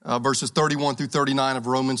verses 31 through 39 of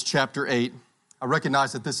Romans chapter 8. I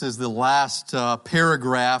recognize that this is the last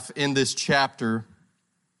paragraph in this chapter,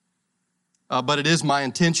 but it is my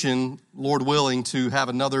intention, Lord willing, to have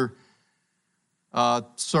another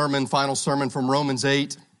final sermon from Romans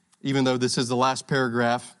 8, even though this is the last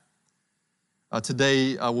paragraph.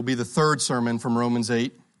 Today will be the third sermon from Romans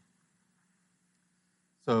 8.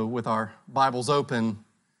 So with our Bibles open,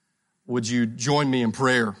 would you join me in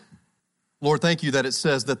prayer? Lord, thank you that it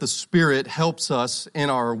says that the Spirit helps us in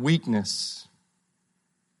our weakness.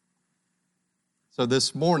 So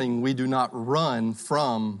this morning, we do not run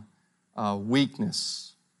from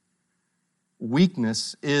weakness.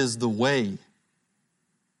 Weakness is the way.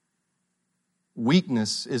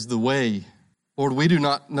 Weakness is the way. Lord, we do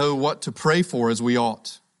not know what to pray for as we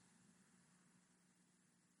ought.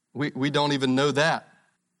 We don't even know that.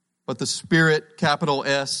 But the Spirit, capital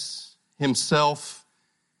S, Himself,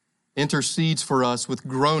 intercedes for us with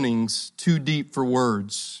groanings too deep for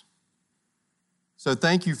words. So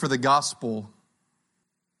thank you for the gospel.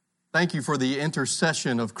 Thank you for the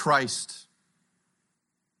intercession of Christ.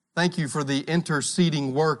 Thank you for the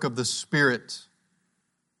interceding work of the Spirit.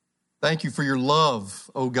 Thank you for your love,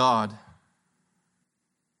 O God.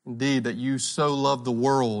 Indeed, that you so loved the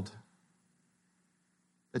world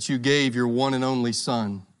that you gave your one and only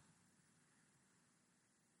Son.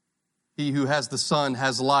 He who has the Son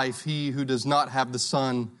has life. He who does not have the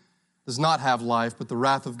Son does not have life, but the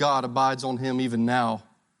wrath of God abides on him even now.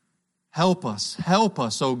 Help us,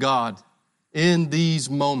 O God, in these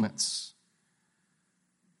moments.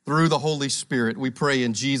 Through the Holy Spirit, we pray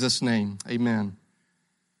in Jesus' name. Amen.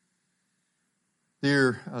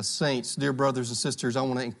 Dear saints, dear brothers and sisters, I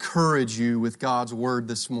want to encourage you with God's word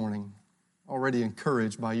this morning. Already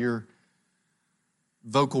encouraged by your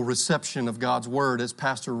vocal reception of God's word as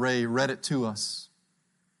Pastor Ray read it to us.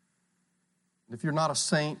 If you're not a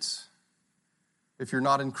saint, if you're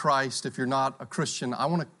not in Christ, if you're not a Christian, I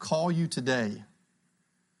want to call you today.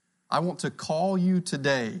 I want to call you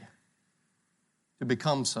today to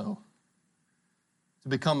become so, to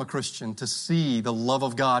become a Christian, to see the love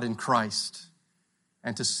of God in Christ,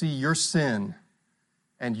 and to see your sin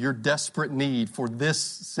and your desperate need for this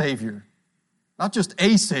Savior. Not just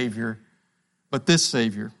a Savior, but this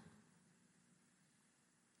Savior.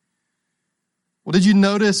 Well, did you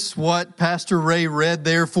notice what Pastor Ray read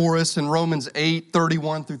there for us in Romans 8,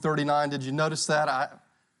 31 through 39? Did you notice that?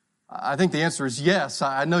 I think the answer is yes.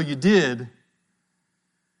 I know you did.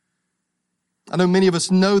 I know many of us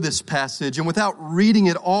know this passage, and without reading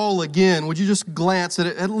it all again, would you just glance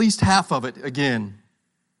at least half of it again?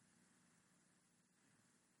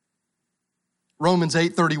 Romans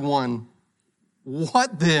 8:31.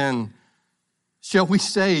 What then shall we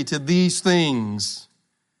say to these things?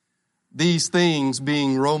 These things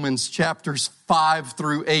being Romans chapters 5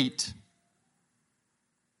 through 8.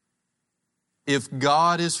 If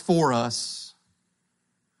God is for us,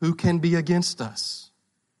 who can be against us?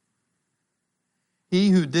 He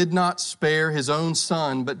who did not spare his own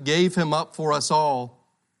Son, but gave him up for us all,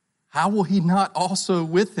 how will he not also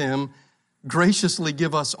with him graciously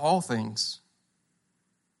give us all things?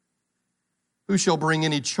 Who shall bring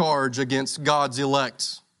any charge against God's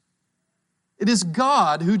elect? It is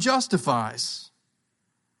God who justifies.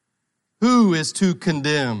 Who is to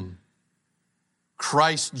condemn?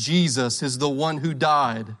 Christ Jesus is the one who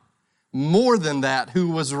died. More than that,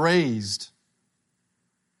 who was raised.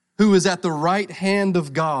 Who is at the right hand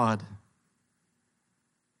of God.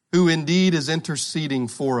 Who indeed is interceding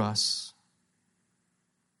for us.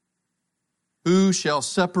 Who shall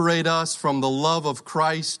separate us from the love of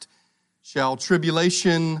Christ? Shall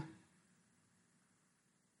tribulation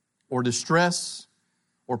or distress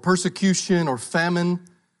or persecution or famine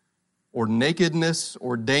or nakedness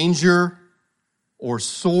or danger or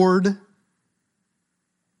sword?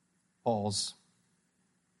 Pause.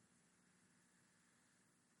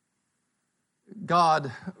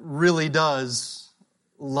 God really does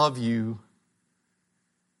love you,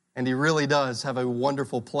 and He really does have a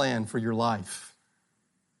wonderful plan for your life.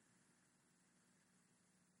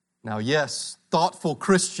 Now, yes, thoughtful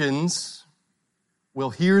Christians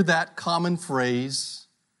will hear that common phrase,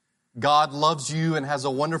 God loves you and has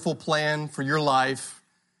a wonderful plan for your life,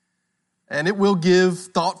 and it will give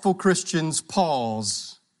thoughtful Christians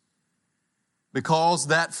pause, because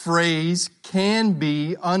that phrase can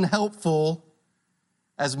be unhelpful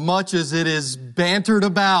as much as it is bantered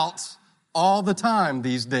about all the time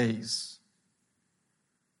these days.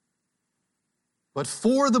 But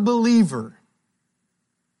for the believer,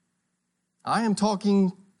 I am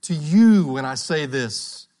talking to you when I say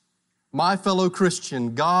this. My fellow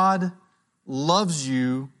Christian, God loves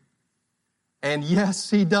you And yes,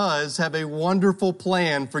 He does have a wonderful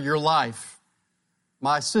plan for your life.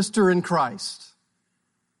 My sister in Christ,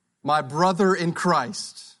 my brother in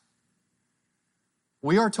Christ,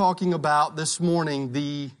 we are talking about this morning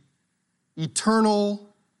the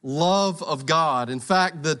eternal love of God. In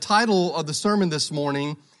fact, the title of the sermon this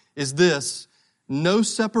morning is this: No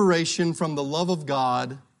Separation from the Love of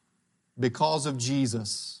God Because of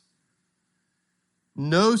Jesus.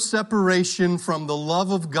 No separation from the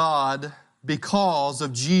love of God because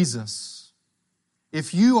of Jesus.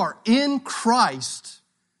 If you are in Christ,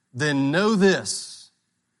 then know this,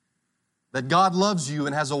 that God loves you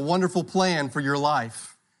and has a wonderful plan for your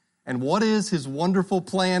life. And what is His wonderful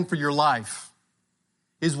plan for your life?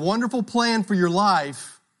 His wonderful plan for your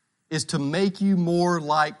life is to make you more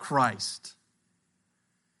like Christ.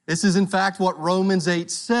 This is in fact what Romans 8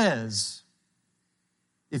 says.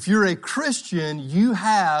 If you're a Christian, you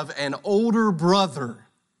have an older brother.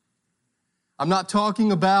 I'm not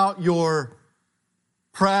talking about your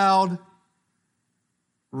proud,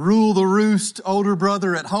 rule the roost older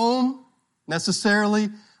brother at home necessarily.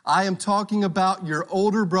 I am talking about your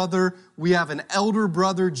older brother. We have an elder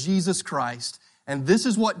brother, Jesus Christ. And this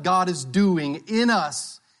is what God is doing in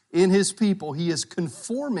us, in His people. He is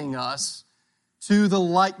conforming us to the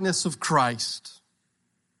likeness of Christ.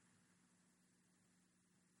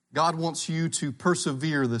 God wants you to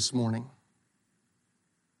persevere this morning.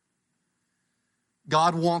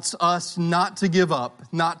 God wants us not to give up,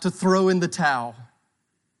 not to throw in the towel.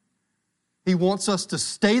 He wants us to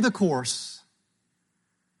stay the course.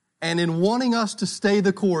 And in wanting us to stay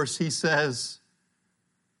the course, He says,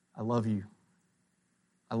 I love you.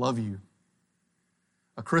 I love you.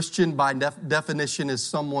 A Christian, by definition, is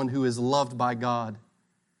someone who is loved by God.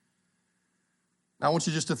 Now, I want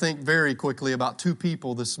you just to think very quickly about two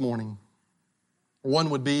people this morning.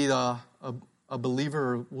 One would be a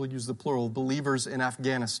believer, or we'll use the plural, believers in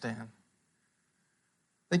Afghanistan.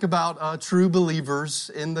 Think about true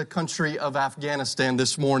believers in the country of Afghanistan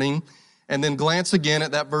this morning, and then glance again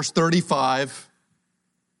at that verse 35.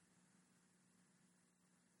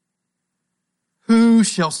 Who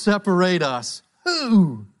shall separate us?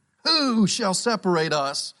 Who shall separate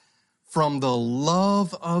us from the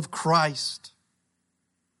love of Christ?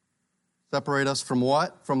 Separate us from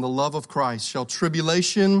what? From the love of Christ. Shall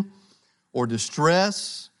tribulation or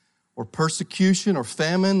distress or persecution or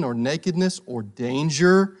famine or nakedness or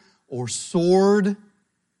danger or sword?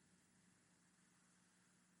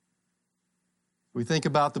 We think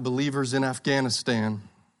about the believers in Afghanistan.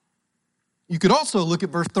 You could also look at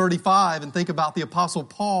verse 35 and think about the Apostle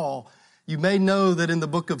Paul. You may know that in the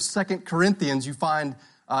book of 2 Corinthians, you find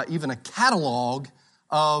even a catalog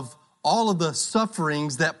of all of the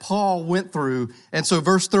sufferings that Paul went through. And so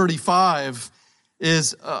verse 35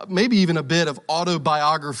 is maybe even a bit of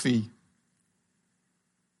autobiography,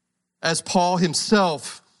 as Paul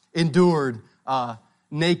himself endured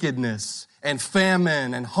nakedness and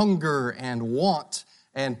famine and hunger and want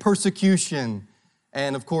and persecution.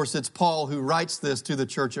 And of course, it's Paul who writes this to the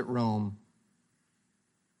church at Rome.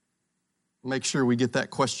 Make sure we get that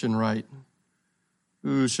question right.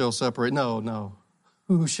 Who shall separate? No.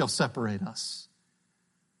 Who shall separate us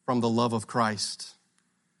from the love of Christ?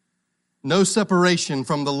 No separation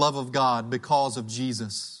from the love of God because of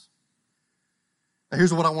Jesus. Now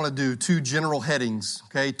here's what I want to do. Two general headings,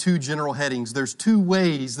 okay? Two general headings. There's two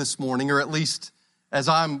ways this morning, or at least as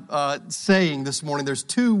I'm saying this morning, there's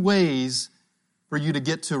two ways for you to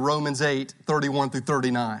get to Romans 8, 31 through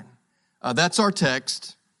 39. That's our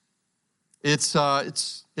text. It's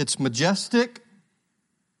majestic.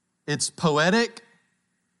 It's poetic.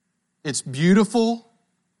 It's beautiful.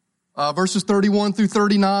 Verses 31 through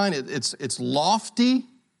 39, it's lofty.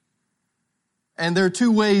 And there are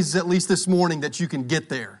two ways, at least this morning, that you can get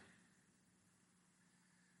there.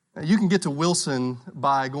 Now, you can get to Wilson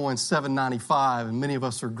by going 795, and many of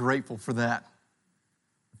us are grateful for that,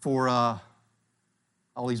 for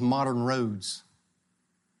all these modern roads.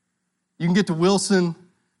 You can get to Wilson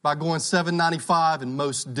by going 795, and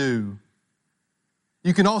most do.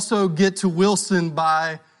 You can also get to Wilson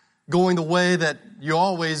by going the way that you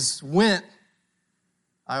always went.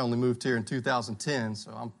 I only moved here in 2010,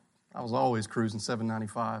 so I was always cruising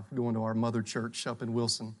 795, going to our mother church up in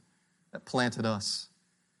Wilson that planted us.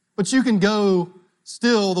 But you can go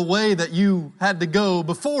still the way that you had to go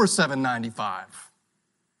before 795.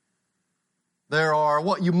 There are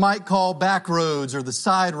what you might call back roads or the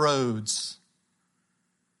side roads.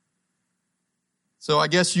 So I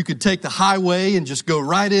guess you could take the highway and just go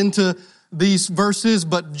right into these verses,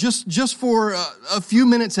 but just for a few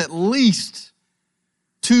minutes at least,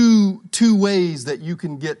 two ways that you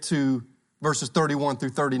can get to verses 31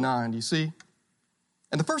 through 39. Do you see?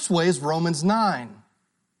 And the first way is Romans 9.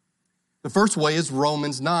 The first way is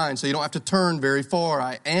Romans 9, so you don't have to turn very far.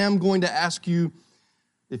 I am going to ask you,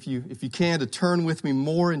 if you can, to turn with me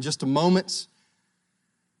more in just a moment.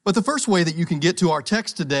 But the first way that you can get to our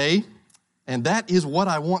text today, and that is what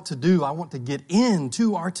I want to do, I want to get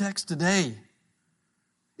into our text today,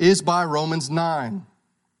 is by Romans 9.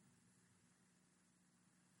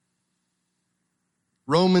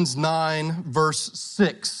 Romans 9, verse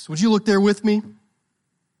 6. Would you look there with me?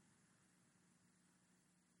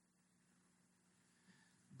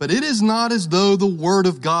 But it is not as though the word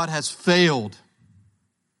of God has failed.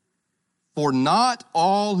 For not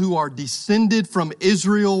all who are descended from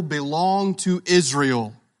Israel belong to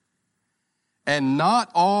Israel. And not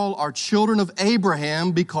all are children of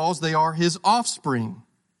Abraham because they are his offspring.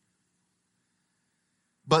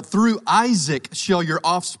 But through Isaac shall your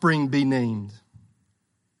offspring be named.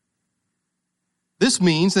 This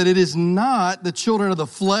means that it is not the children of the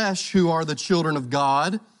flesh who are the children of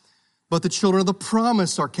God, but the children of the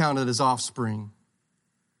promise are counted as offspring.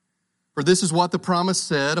 For this is what the promise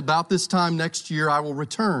said, about this time next year I will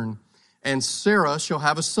return, and Sarah shall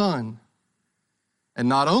have a son. And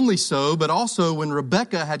not only so, but also when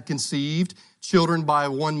Rebekah had conceived children by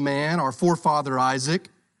one man, our forefather Isaac,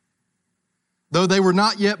 though they were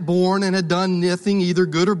not yet born and had done nothing either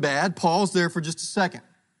good or bad. Pause there for just a second.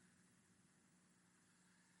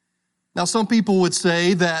 Now, some people would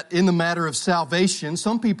say that in the matter of salvation,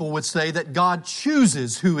 some people would say that God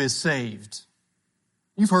chooses who is saved.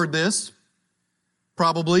 You've heard this,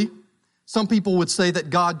 probably. Some people would say that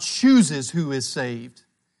God chooses who is saved.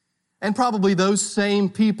 And probably those same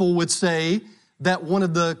people would say that one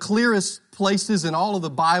of the clearest places in all of the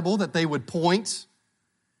Bible that they would point,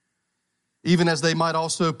 even as they might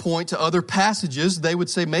also point to other passages, they would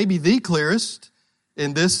say maybe the clearest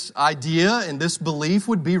in this idea and this belief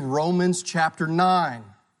would be Romans chapter 9.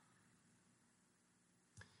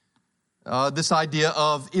 This idea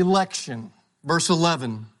of election. Verse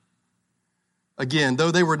 11. Again,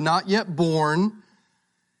 though they were not yet born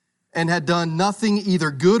and had done nothing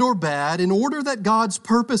either good or bad, in order that God's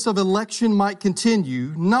purpose of election might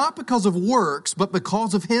continue, not because of works, but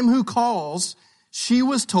because of him who calls, she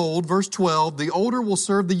was told, verse 12, the older will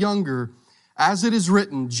serve the younger. As it is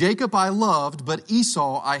written, Jacob I loved, but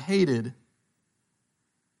Esau I hated.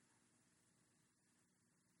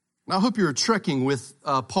 Now, I hope you're trekking with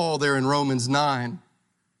Paul there in Romans 9.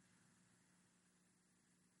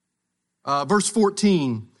 Verse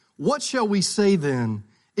 14, what shall we say then?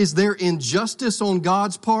 Is there injustice on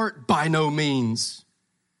God's part? By no means.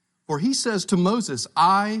 For he says to Moses,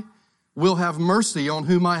 I will have mercy on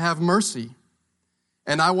whom I have mercy,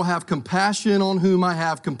 and I will have compassion on whom I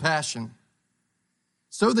have compassion.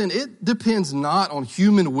 So then it depends not on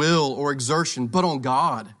human will or exertion, but on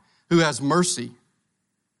God who has mercy.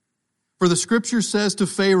 For the scripture says to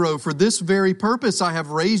Pharaoh, for this very purpose I have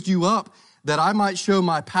raised you up, that I might show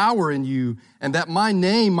my power in you, and that my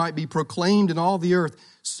name might be proclaimed in all the earth.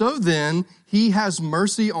 So then he has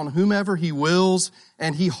mercy on whomever he wills,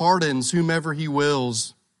 and he hardens whomever he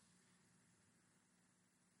wills.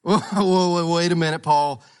 Wait a minute,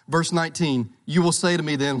 Paul. Verse 19, you will say to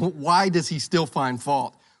me then, why does he still find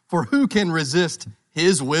fault? For who can resist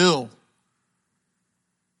his will?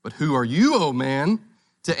 But who are you, O man,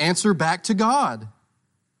 to answer back to God?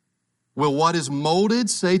 Will what is molded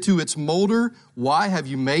say to its molder, why have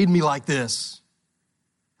you made me like this?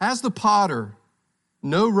 Has the potter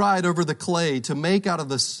no right over the clay to make out of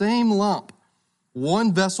the same lump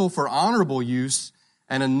one vessel for honorable use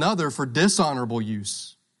and another for dishonorable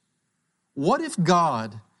use? What if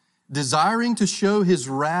God, desiring to show his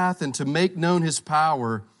wrath and to make known his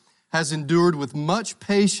power, has endured with much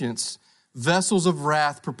patience vessels of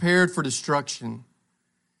wrath prepared for destruction,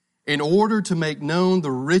 in order to make known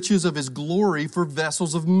the riches of his glory for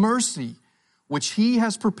vessels of mercy, which he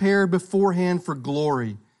has prepared beforehand for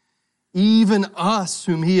glory, even us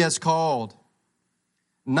whom he has called,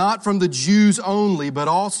 not from the Jews only, but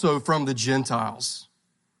also from the Gentiles.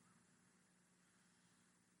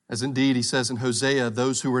 As indeed he says in Hosea,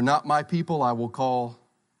 those who are not my people I will call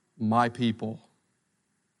my people,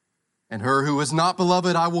 and her who is not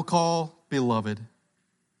beloved I will call beloved.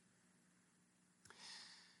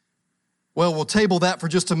 Well, we'll table that for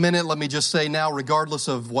just a minute. Let me just say now, regardless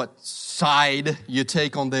of what side you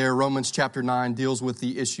take on there, Romans chapter 9 deals with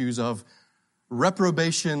the issues of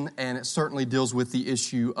reprobation, and it certainly deals with the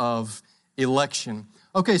issue of election.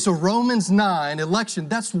 Okay, so Romans 9, election,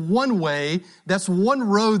 that's one way, that's one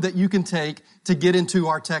road that you can take to get into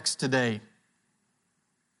our text today.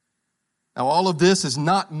 Now, all of this is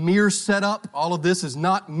not mere setup. All of this is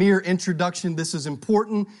not mere introduction. This is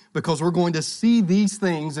important because we're going to see these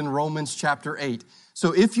things in Romans chapter 8.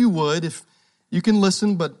 So if you would, if you can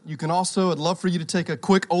listen, but you can also, I'd love for you to take a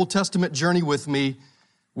quick Old Testament journey with me.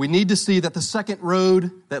 We need to see that the second road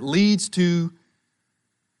that leads to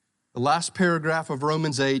the last paragraph of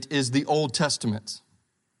Romans 8 is the Old Testament.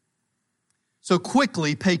 So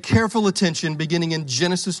quickly, pay careful attention beginning in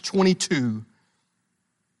Genesis 22.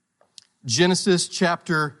 Genesis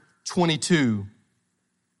chapter 22.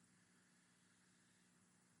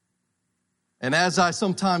 And as I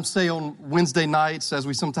sometimes say on Wednesday nights, as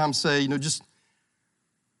we sometimes say, just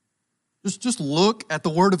look at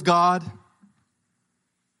the Word of God.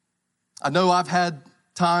 I know I've had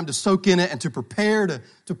time to soak in it and to prepare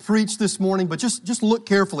to preach this morning, but just look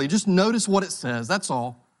carefully. Just notice what it says, that's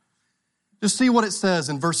all. Just see what it says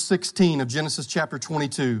in verse 16 of Genesis chapter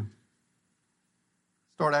 22.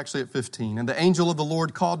 Start actually at 15. And the angel of the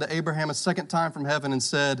Lord called to Abraham a second time from heaven and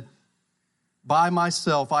said, "By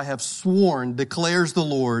myself I have sworn, declares the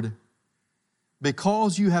Lord,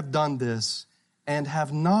 because you have done this and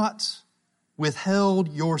have not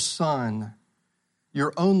withheld your son,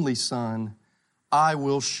 your only son, I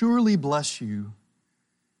will surely bless you,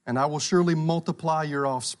 and I will surely multiply your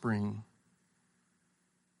offspring."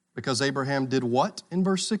 Because Abraham did what in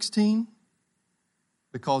verse 16?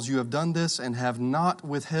 Because you have done this and have not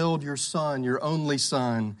withheld your son, your only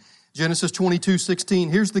son. Genesis 22:16.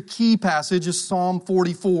 Here's the key passage is Psalm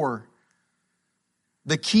 44.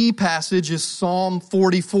 The key passage is Psalm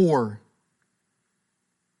 44.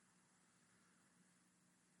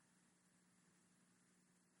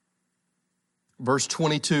 Verse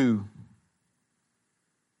 22.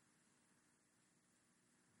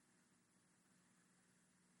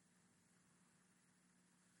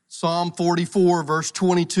 Psalm 44, verse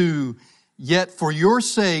 22, "Yet for your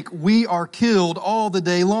sake we are killed all the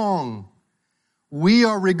day long. We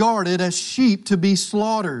are regarded as sheep to be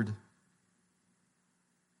slaughtered."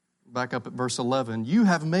 Back up at verse 11, "You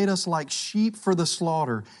have made us like sheep for the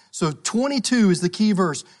slaughter." So 22 is the key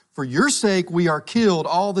verse. For your sake we are killed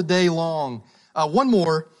all the day long. One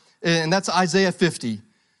more, and that's Isaiah 50.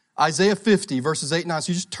 Isaiah 50, verses 8 and 9.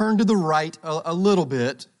 So you just turn to the right a little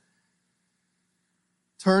bit.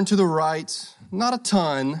 Turn to the right, not a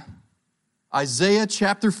ton. Isaiah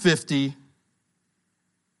chapter 50.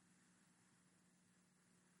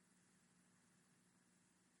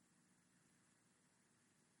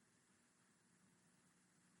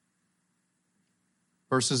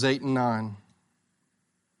 Verses 8 and 9.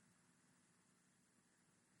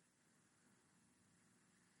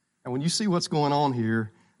 And when you see what's going on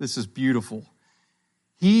here, this is beautiful.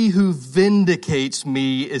 "He who vindicates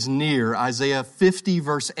me is near." Isaiah 50,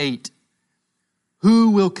 verse 8.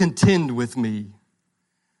 "Who will contend with me?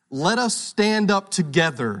 Let us stand up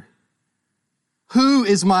together. Who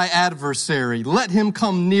is my adversary? Let him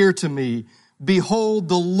come near to me. Behold,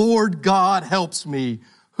 the Lord God helps me.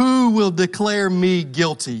 Who will declare me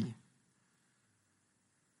guilty?"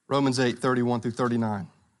 Romans 8, 31 through 39.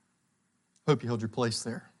 Hope you held your place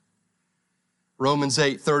there. Romans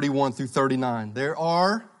 8, 31 through 39. There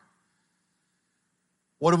are,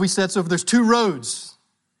 what have we said so far? There's two roads,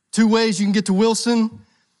 two ways you can get to Wilson,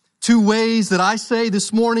 two ways that I say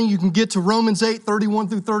this morning you can get to Romans 8, 31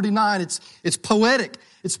 through 39. It's poetic,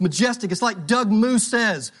 it's majestic. It's like Doug Moose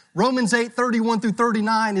says, Romans 8, 31 through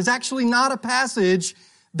 39 is actually not a passage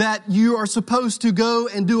that you are supposed to go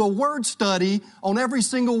and do a word study on every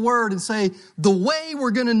single word and say, the way we're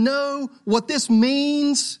going to know what this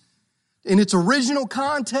means in its original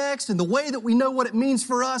context and the way that we know what it means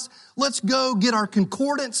for us, let's go get our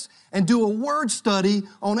concordance and do a word study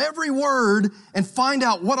on every word and find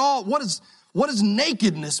out what does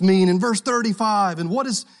nakedness mean in verse 35 and what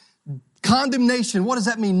is condemnation, what does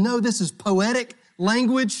that mean? No, this is poetic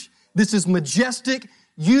language. This is majestic.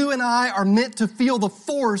 You and I are meant to feel the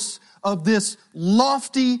force of this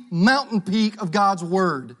lofty mountain peak of God's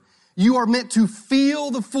word. You are meant to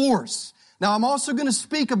feel the force. Now, I'm also going to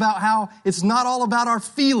speak about how it's not all about our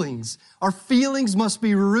feelings. Our feelings must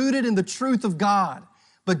be rooted in the truth of God.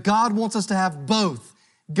 But God wants us to have both.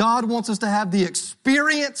 God wants us to have the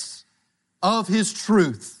experience of His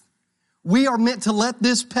truth. We are meant to let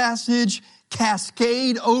this passage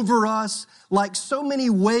cascade over us like so many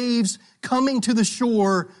waves coming to the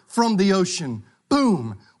shore from the ocean.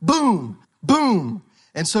 Boom, boom, boom.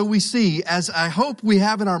 And so we see, as I hope we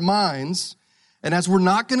have in our minds, and as we're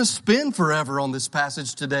not going to spend forever on this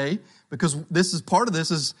passage today, because this is part of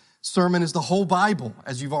this sermon is the whole Bible,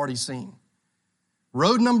 as you've already seen.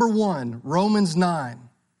 Road number one, Romans 9.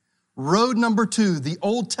 Road number 2, the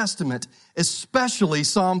Old Testament, especially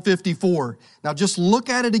Psalm 54. Now just look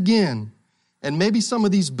at it again, and maybe some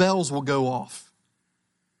of these bells will go off.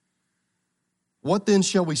 What then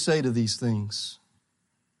shall we say to these things?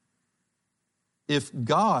 If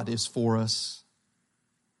God is for us,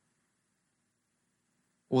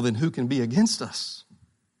 well, then who can be against us?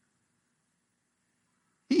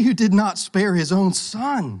 He who did not spare his own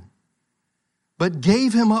son, but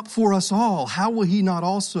gave him up for us all, how will he not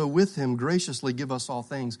also with him graciously give us all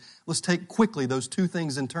things? Let's take quickly those two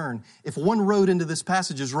things in turn. If one road into this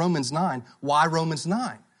passage is Romans 9, why Romans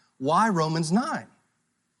 9? Why Romans 9?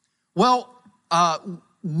 Well,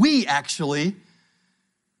 we actually,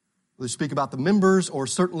 we speak about the members or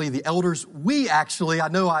certainly the elders, we actually, I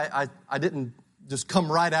know I didn't just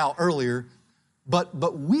come right out earlier,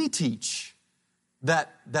 but we teach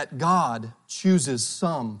that God chooses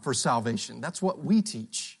some for salvation. That's what we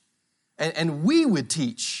teach. And we would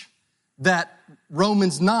teach that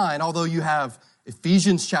Romans 9, although you have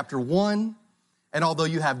Ephesians chapter 1, and although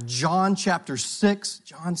you have John chapter 6,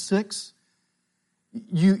 John 6,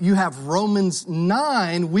 you have Romans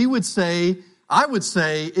 9, I would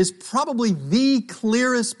say, is probably the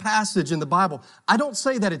clearest passage in the Bible. I don't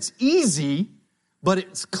say that it's easy, but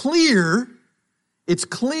it's clear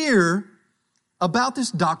about this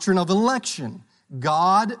doctrine of election.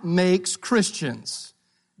 God makes Christians.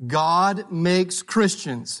 God makes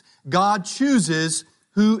Christians. God chooses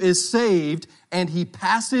who is saved, and he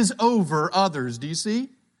passes over others. Do you see?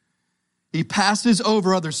 He passes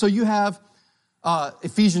over others. So you have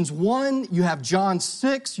Ephesians 1, you have John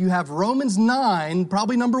 6, you have Romans 9,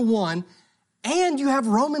 probably number 1, and you have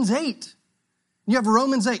Romans 8. You have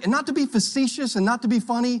Romans 8. And not to be facetious and not to be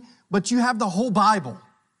funny, but you have the whole Bible.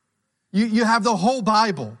 You have the whole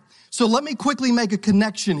Bible. So let me quickly make a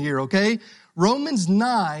connection here, okay? Romans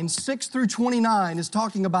 9, 6 through 29 is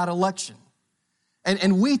talking about election.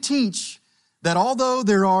 And we teach that although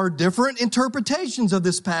there are different interpretations of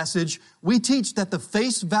this passage, we teach that the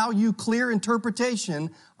face value clear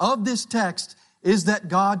interpretation of this text is that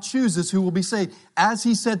God chooses who will be saved. As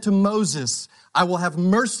he said to Moses, I will have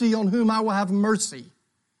mercy on whom I will have mercy.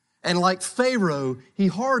 And like Pharaoh, he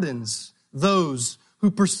hardens those who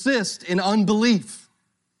persist in unbelief.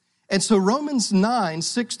 And so Romans 9,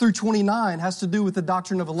 6 through 29 has to do with the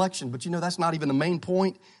doctrine of election. But you know, that's not even the main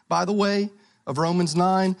point, by the way, of Romans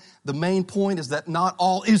 9. The main point is that not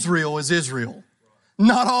all Israel is Israel.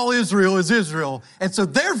 Not all Israel is Israel. And so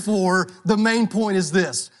therefore, the main point is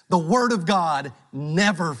this: the Word of God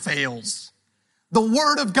never fails. The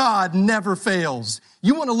Word of God never fails.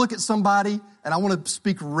 You want to look at somebody, and I want to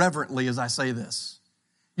speak reverently as I say this.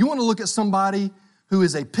 You want to look at somebody who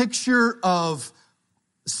is a picture of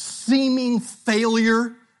seeming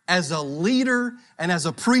failure as a leader and as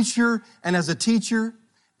a preacher and as a teacher,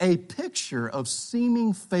 a picture of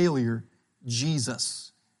seeming failure,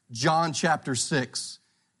 Jesus. John chapter 6.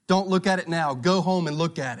 Don't look at it now. Go home and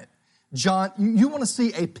look at it. John, you want to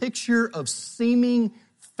see a picture of seeming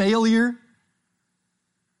failure?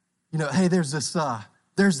 You know, hey, there's this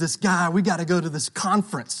guy. We got to go to this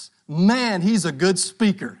conference. Man, he's a good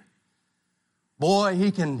speaker. Boy,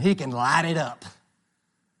 he can light it up.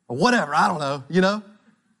 Or whatever, I don't know, you know.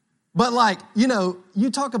 But like, you know, you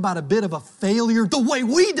talk about a bit of a failure. The way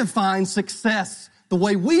we define success,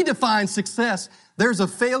 there's a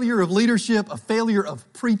failure of leadership, a failure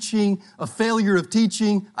of preaching, a failure of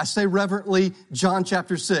teaching. I say reverently, John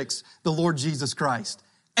chapter 6, the Lord Jesus Christ.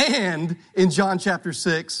 And in John chapter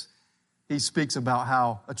 6, he speaks about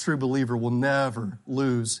how a true believer will never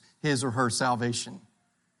lose his or her salvation,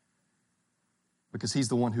 because he's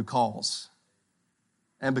the one who calls,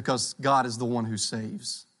 and because God is the one who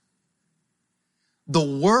saves. The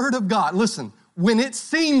Word of God, listen, when it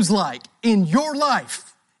seems like in your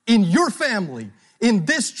life, in your family, in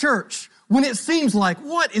this church, when it seems like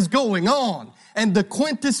what is going on, and the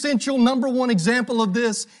quintessential number one example of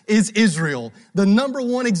this is Israel. The number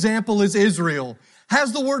one example is Israel.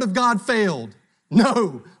 Has the Word of God failed?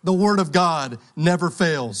 No, the Word of God never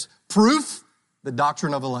fails. Proof, the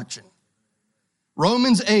doctrine of election.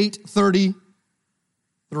 Romans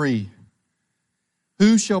 8:33.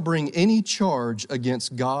 Who shall bring any charge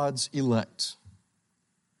against God's elect?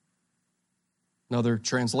 Another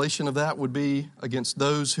translation of that would be against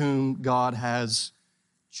those whom God has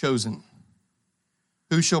chosen.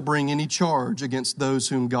 Who shall bring any charge against those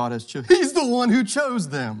whom God has chosen? He's the one who chose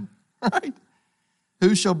them, right?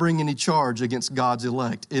 Who shall bring any charge against God's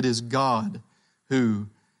elect? It is God who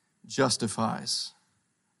justifies.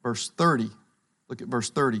 Verse 30. Look at verse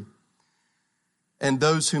 30. And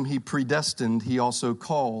those whom he predestined, he also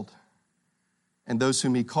called. And those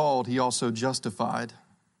whom he called, he also justified.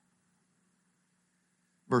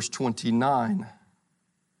 verse 29.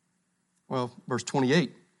 Well, verse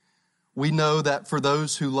 28. We know that for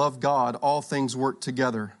those who love God, all things work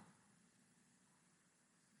together.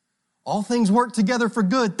 All things work together for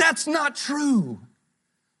good. That's not true.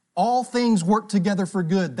 All things work together for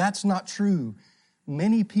good. That's not true.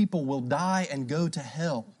 Many people will die and go to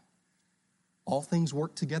hell. All things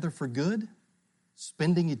work together for good?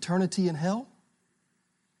 Spending eternity in hell?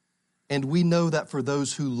 And we know that for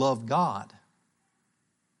those who love God,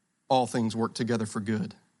 all things work together for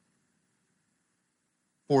good.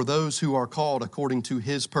 For those who are called according to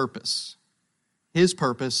His purpose,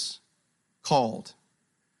 called.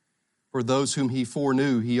 For those whom He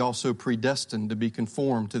foreknew, He also predestined to be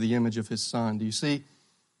conformed to the image of His Son. Do you see?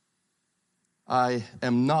 I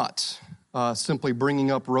am not simply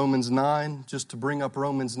bringing up Romans 9 just to bring up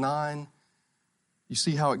Romans 9. You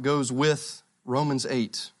see how it goes with Romans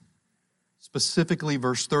 8. Specifically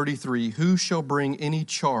verse 33, who shall bring any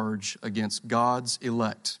charge against God's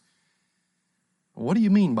elect? What do you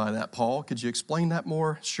mean by that, Paul? Could you explain that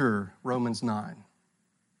more? Sure, Romans 9.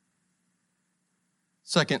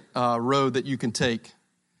 Second road that you can take,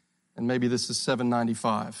 and maybe this is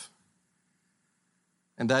 795,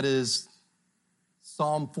 and that is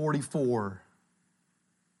Psalm 44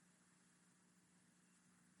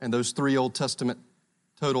 and those three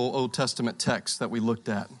total Old Testament texts that we looked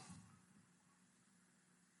at.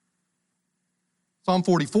 Psalm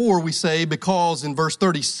 44, we say, because in verse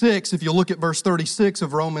 36, if you look at verse 36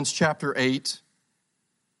 of Romans chapter 8,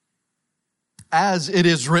 as it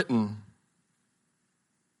is written,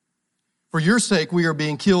 for your sake we are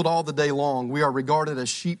being killed all the day long. We are regarded as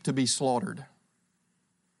sheep to be slaughtered.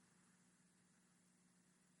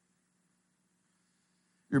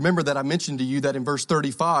 You remember that I mentioned to you that in verse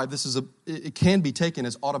 35, it can be taken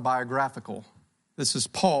as autobiographical. This is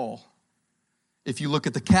Paul. If you look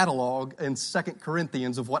at the catalog in 2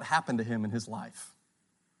 Corinthians of what happened to him in his life.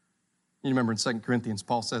 You remember in 2 Corinthians,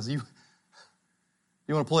 Paul says, you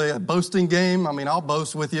want to play a boasting game? I mean, I'll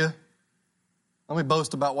boast with you. Let me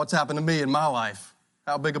boast about what's happened to me in my life.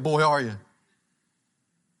 How big a boy are you?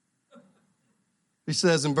 He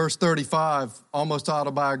says in verse 35, almost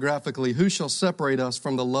autobiographically, who shall separate us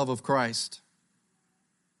from the love of Christ?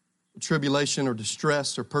 Tribulation or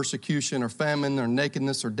distress or persecution or famine or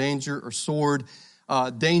nakedness or danger or sword.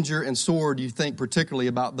 Danger and sword, you think particularly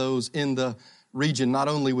about those in the region, not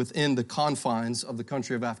only within the confines of the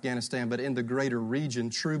country of Afghanistan, but in the greater region.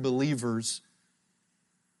 True believers,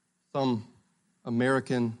 some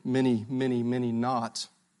American, many not.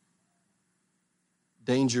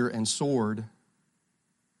 Danger and sword.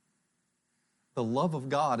 The love of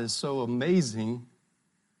God is so amazing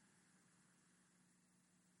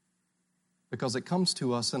because it comes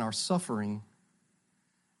to us in our suffering,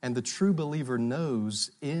 and the true believer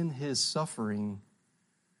knows in his suffering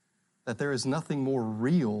that there is nothing more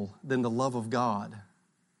real than the love of God,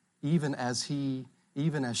 even as she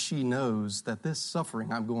knows that this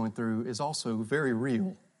suffering I'm going through is also very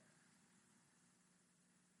real.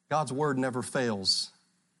 God's word never fails.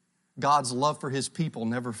 God's love for His people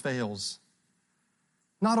never fails.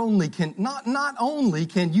 Not only can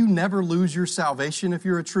you never lose your salvation if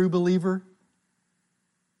you're a true believer,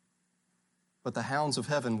 but the hounds of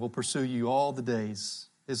heaven will pursue you all the days.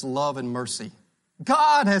 His love and mercy.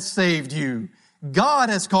 God has saved you. God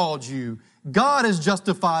has called you. God has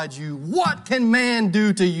justified you. What can man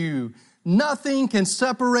do to you? Nothing can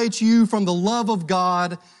separate you from the love of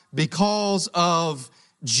God because of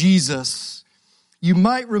Jesus. You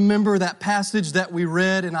might remember that passage that we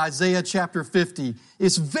read in Isaiah chapter 50.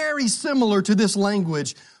 It's very similar to this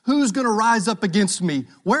language. Who's going to rise up against me?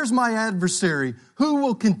 Where's my adversary? Who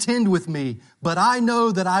will contend with me? But I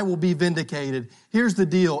know that I will be vindicated. Here's the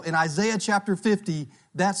deal. In Isaiah chapter 50,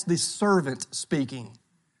 that's the servant speaking.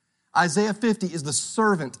 Isaiah 50 is the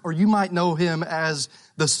servant, or you might know him as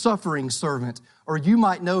the suffering servant, or you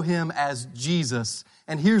might know him as Jesus.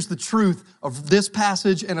 And here's the truth of this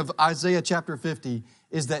passage and of Isaiah chapter 50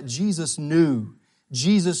 is that Jesus knew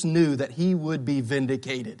that He would be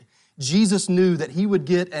vindicated. Jesus knew that He would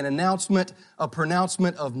get an announcement, a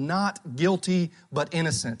pronouncement of not guilty but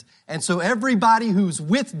innocent. And so everybody who's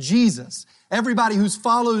with Jesus, everybody who's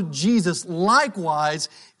followed Jesus likewise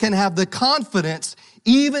can have the confidence,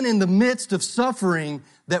 even in the midst of suffering,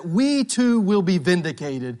 that we too will be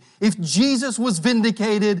vindicated. If Jesus was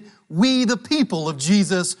vindicated, we, the people of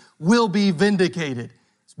Jesus, will be vindicated.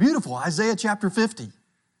 It's beautiful. Isaiah chapter 50.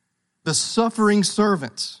 The suffering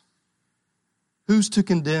servant. Who's to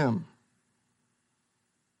condemn?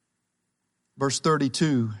 Verse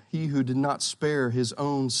 32, He who did not spare His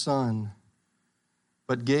own Son,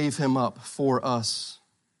 but gave Him up for us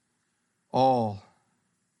all,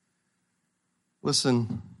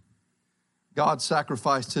 Listen, God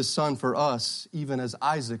sacrificed his son for us, even as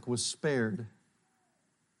Isaac was spared.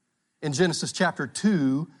 In Genesis chapter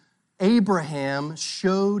 2, Abraham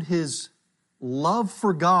showed his love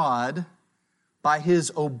for God by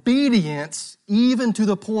his obedience, even to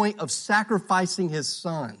the point of sacrificing his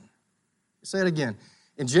son. Say it again.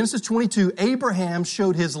 In Genesis 22, Abraham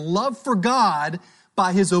showed his love for God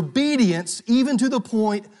by his obedience, even to the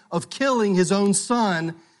point of killing his own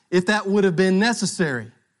son, if that would have been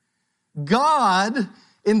necessary. God,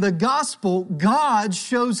 in the gospel, God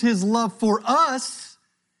shows his love for us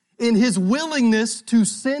in his willingness to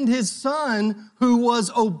send his son who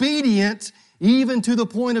was obedient even to the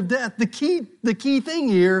point of death. The key thing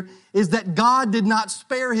here is that God did not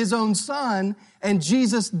spare his own son, and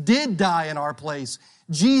Jesus did die in our place.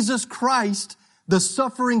 Jesus Christ, the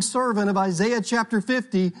suffering servant of Isaiah chapter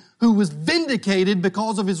 50, who was vindicated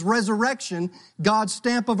because of his resurrection, God's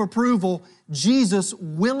stamp of approval, Jesus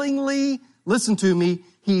willingly, listen to me,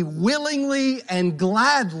 he willingly and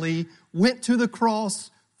gladly went to the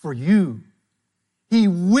cross for you. He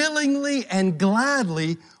willingly and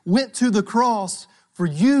gladly went to the cross for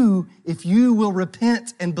you if you will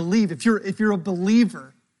repent and believe, if you're a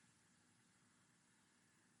believer.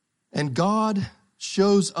 And God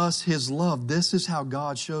shows us his love. This is how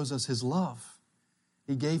God shows us his love.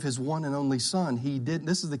 He gave his one and only son.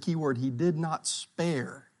 This is the key word, he did not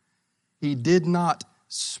spare. He did not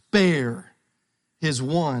spare his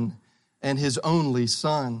one and his only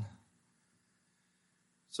son.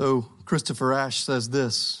 So Christopher Ash says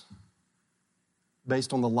this,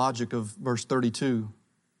 based on the logic of verse 32.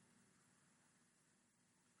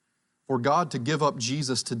 For God to give up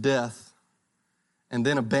Jesus to death and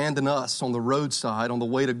then abandon us on the roadside on the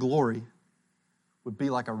way to glory would be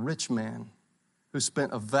like a rich man who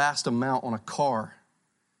spent a vast amount on a car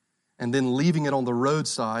and then leaving it on the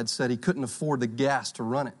roadside said he couldn't afford the gas to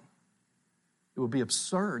run it. It would be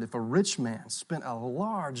absurd if a rich man spent a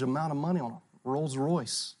large amount of money on a Rolls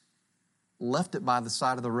Royce, left it by the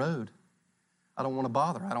side of the road. I don't want to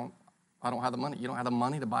bother. I don't have the money. You don't have the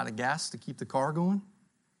money to buy the gas to keep the car going?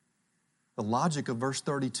 The logic of verse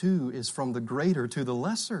 32 is from the greater to the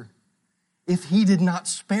lesser. If he did not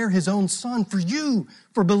spare his own son for you,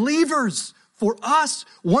 for believers, for us,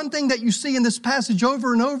 one thing that you see in this passage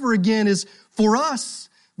over and over again is for us.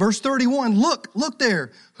 Verse 31, look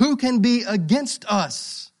there. Who can be against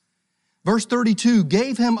us? Verse 32,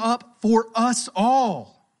 gave him up for us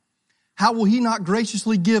all. How will he not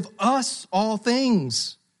graciously give us all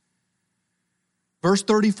things? Verse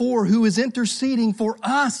 34, who is interceding for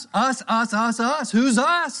us? Us. Who's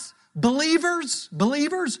us? Believers.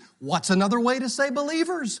 What's another way to say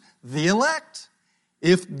believers? The elect.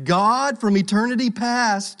 If God from eternity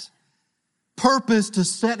past purposed to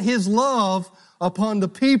set his love upon the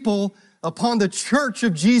people, upon the church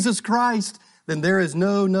of Jesus Christ, then there is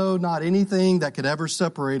not anything that could ever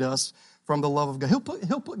separate us from the love of God.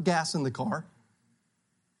 He'll put gas in the car.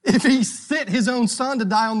 If he sent his own son to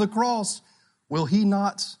die on the cross, will he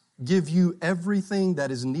not give you everything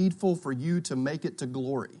that is needful for you to make it to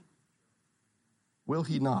glory? Will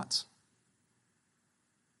he not?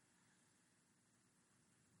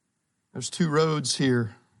 There's two roads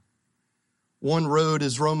here. One road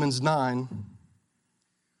is Romans 9.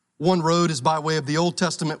 One road is by way of the Old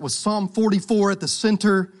Testament with Psalm 44 at the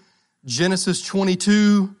center, Genesis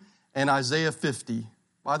 22, and Isaiah 50.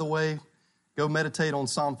 By the way, go meditate on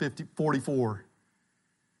Psalm 44.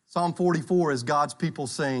 Psalm 44 is God's people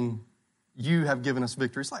saying, you have given us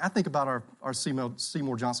victory. It's like I think about our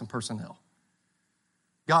Seymour Johnson personnel.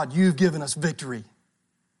 God, you've given us victory.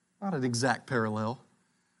 Not an exact parallel,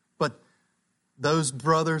 but those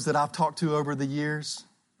brothers that I've talked to over the years,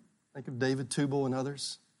 think of David Tubal and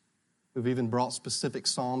others, who've even brought specific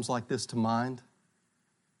psalms like this to mind.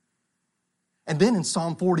 And then in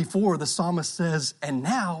Psalm 44, the psalmist says, and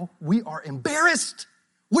now we are embarrassed.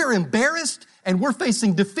 We're embarrassed and we're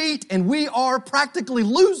facing defeat and we are practically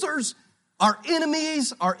losers. Our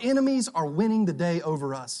enemies are winning the day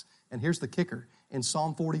over us. And here's the kicker. In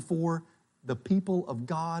Psalm 44, the people of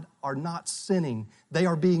God are not sinning. They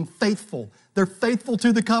are being faithful. They're faithful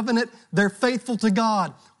to the covenant. They're faithful to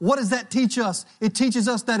God. What does that teach us? It teaches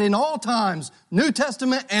us that in all times, New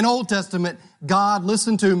Testament and Old Testament, God,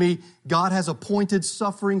 listen to me, God has appointed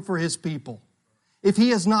suffering for his people. If he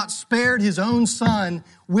has not spared his own son,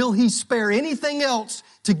 will he spare anything else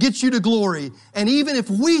to get you to glory? And even if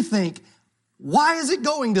we think, why is it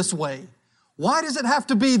going this way? Why does it have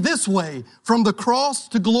to be this way from the cross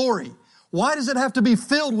to glory? Why does it have to be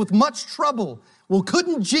filled with much trouble? Well,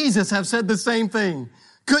 couldn't Jesus have said the same thing?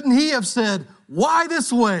 Couldn't he have said, why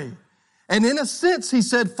this way? And in a sense, he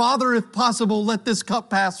said, Father, if possible, let this cup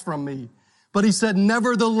pass from me. But he said,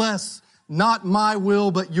 nevertheless, not my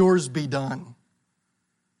will, but yours be done.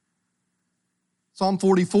 Psalm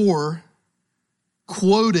 44,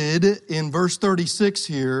 quoted in verse 36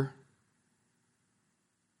 here,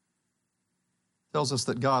 tells us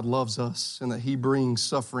that God loves us and that he brings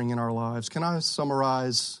suffering in our lives. Can I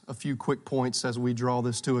summarize a few quick points as we draw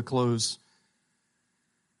this to a close?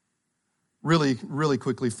 Really, really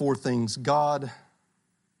quickly, 4 things. God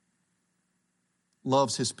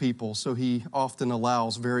loves his people, so he often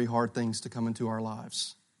allows very hard things to come into our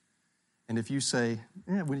lives. And if you say,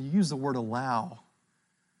 when you use the word allow,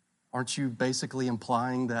 aren't you basically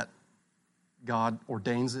implying that God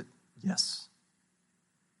ordains it? Yes.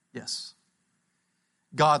 Yes.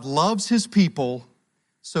 God loves his people,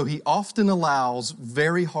 so he often allows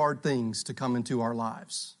very hard things to come into our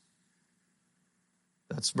lives.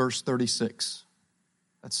 That's verse 36.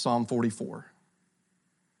 That's Psalm 44.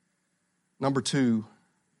 Number 2,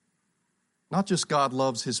 not just God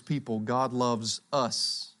loves his people, God loves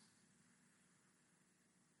us.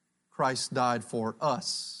 Christ died for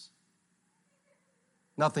us.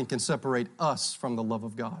 Nothing can separate us from the love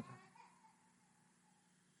of God.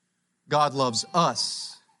 God loves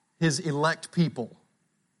us, his elect people,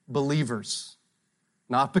 believers,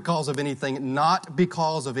 not because of anything in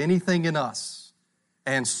us,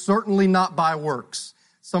 and certainly not by works.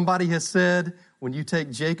 Somebody has said, when you take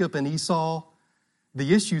Jacob and Esau,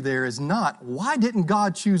 the issue there is not, why didn't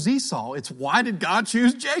God choose Esau? It's, why did God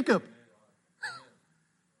choose Jacob?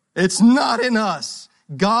 It's not in us.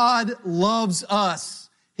 God loves us,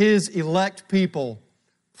 his elect people.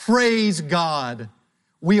 Praise God.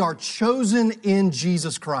 We are chosen in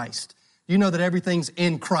Jesus Christ. You know that everything's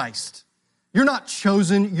in Christ. You're not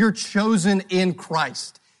chosen, you're chosen in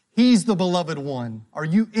Christ. He's the beloved one. Are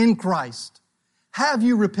you in Christ? Have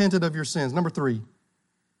you repented of your sins? Number 3,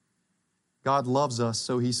 God loves us,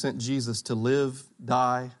 so he sent Jesus to live,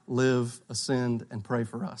 die, ascend, and pray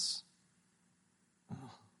for us.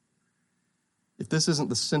 If this isn't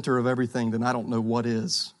the center of everything, then I don't know what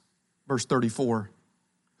is. Verse 34,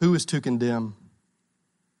 who is to condemn?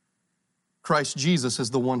 Christ Jesus is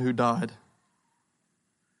the one who died.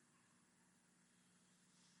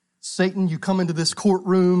 Satan, you come into this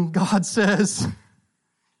courtroom, God says,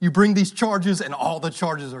 you bring these charges and all the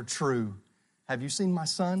charges are true. Have you seen my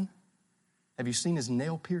son? Have you seen his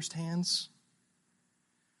nail-pierced hands?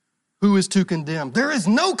 Who is to condemn? There is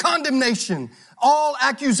no condemnation. All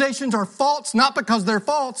accusations are false, not because they're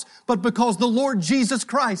false, but because the Lord Jesus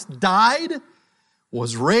Christ died,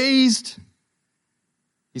 was raised.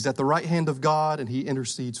 He's at the right hand of God and he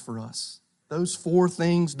intercedes for us. Those four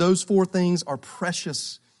things are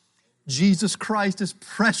precious. Jesus Christ is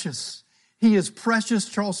precious. He is precious.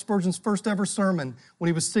 Charles Spurgeon's first ever sermon when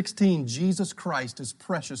he was 16, Jesus Christ is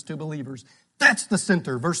precious to believers. That's the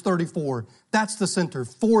center. Verse 34, that's the center.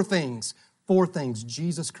 4 things. 4 things.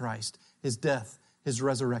 Jesus Christ, his death, his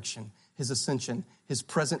resurrection, his ascension, his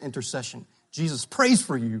present intercession. Jesus prays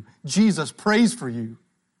for you. Jesus prays for you.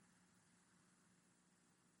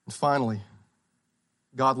 And finally,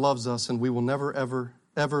 God loves us and we will never, ever,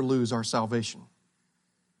 ever lose our salvation.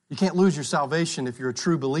 You can't lose your salvation if you're a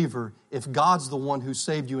true believer, if God's the one who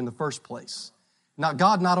saved you in the first place. Now,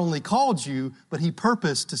 God not only called you, but he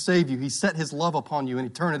purposed to save you. He set his love upon you in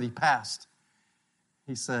eternity past.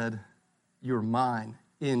 He said, you're mine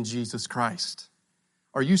in Jesus Christ.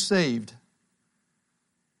 Are you saved?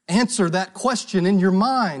 Answer that question in your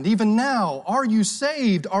mind, even now. Are you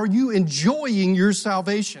saved? Are you enjoying your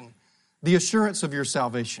salvation? The assurance of your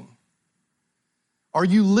salvation. Are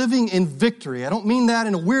you living in victory? I don't mean that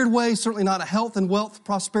in a weird way, certainly not a health and wealth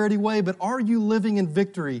prosperity way, but are you living in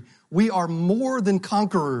victory? We are more than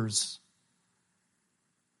conquerors.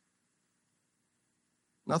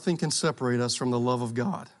 Nothing can separate us from the love of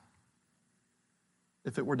God.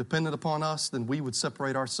 If it were dependent upon us, then we would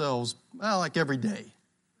separate ourselves, like every day.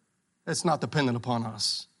 It's not dependent upon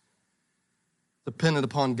us. Dependent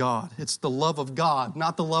upon God. It's the love of God,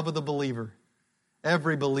 not the love of the believer.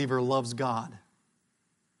 Every believer loves God.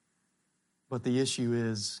 But the issue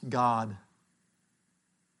is God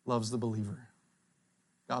loves the believer.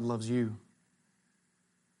 God loves you.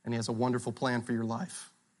 And he has a wonderful plan for your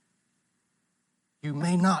life. You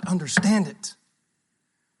may not understand it,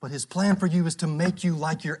 but his plan for you is to make you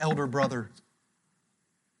like your elder brother.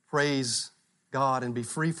 Praise God and be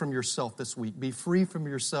free from yourself this week. Be free from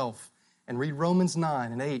yourself and read Romans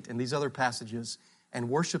 9 and 8 and these other passages and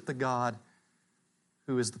worship the God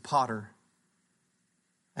who is the potter.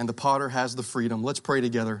 And the potter has the freedom. Let's pray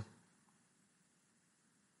together.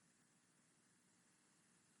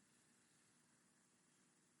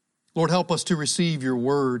 Lord, help us to receive your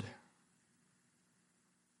word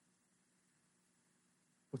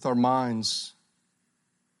with our minds.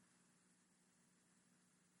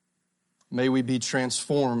 May we be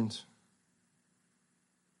transformed.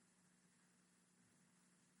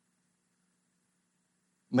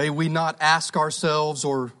 May we not ask ourselves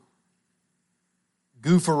or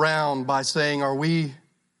goof around by saying, are we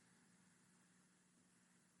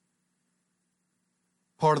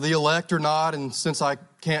part of the elect or not? And since I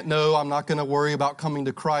can't know, I'm not going to worry about coming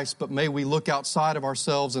to Christ. But may we look outside of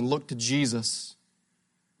ourselves and look to Jesus.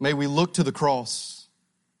 May we look to the cross.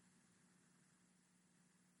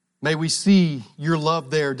 May we see your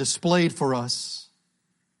love there displayed for us.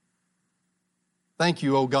 Thank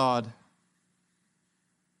you, O God,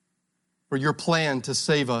 for your plan to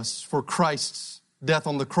save us, for Christ's death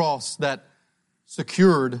on the cross that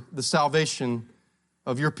secured the salvation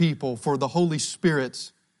of your people, for the Holy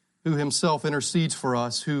Spirit who himself intercedes for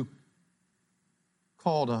us, who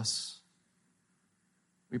called us.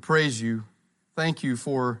 We praise you. Thank you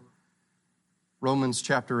for Romans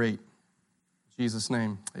chapter 8. In Jesus'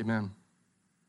 name, amen.